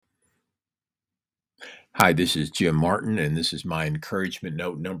Hi, this is Jim Martin, and this is my encouragement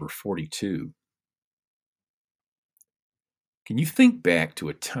note number 42. Can you think back to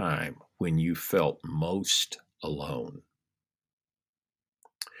a time when you felt most alone?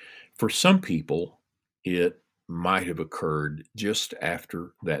 For some people, it might have occurred just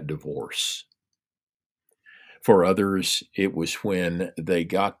after that divorce. For others, it was when they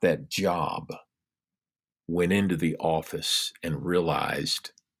got that job, went into the office, and realized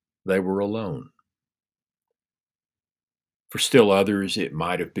they were alone. For still others, it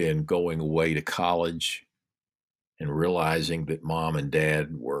might have been going away to college and realizing that mom and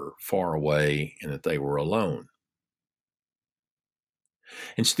dad were far away and that they were alone.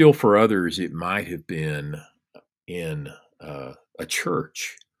 And still for others, it might have been in a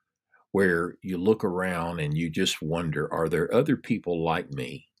church where you look around and you just wonder, are there other people like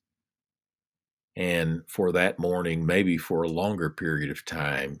me? And for that morning, maybe for a longer period of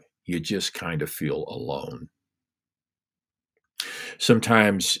time, you just kind of feel alone.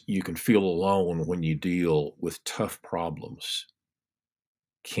 Sometimes you can feel alone when you deal with tough problems,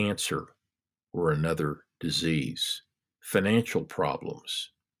 cancer, or another disease, financial problems,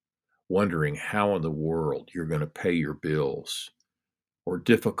 wondering how in the world you're going to pay your bills, or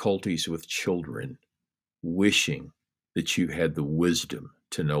difficulties with children, wishing that you had the wisdom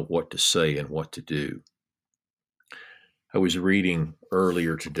to know what to say and what to do. I was reading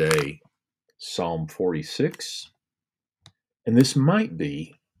earlier today Psalm 46, and this might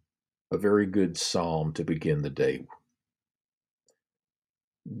be a very good psalm to begin the day.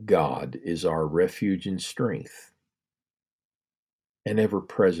 God is our refuge and strength, an ever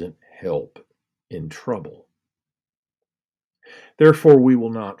present help in trouble. Therefore, we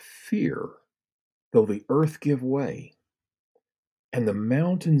will not fear, though the earth give way, and the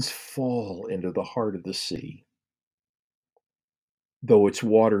mountains fall into the heart of the sea. Though its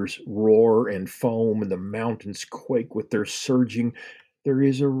waters roar and foam, and the mountains quake with their surging, there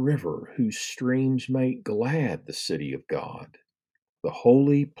is a river whose streams make glad the city of God, the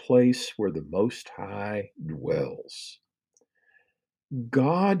holy place where the Most High dwells.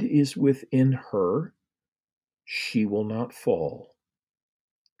 God is within her, she will not fall.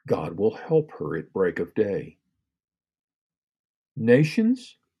 God will help her at break of day.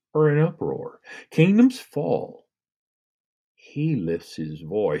 Nations are in uproar, kingdoms fall. He lifts his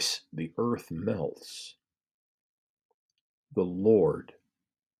voice, the earth melts. The Lord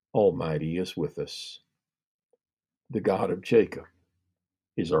Almighty is with us. The God of Jacob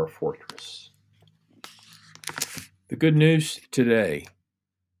is our fortress. The good news today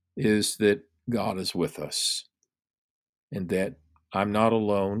is that God is with us and that I'm not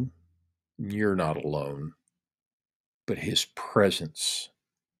alone, you're not alone, but his presence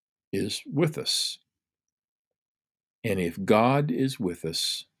is with us. And if God is with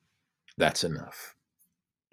us, that's enough.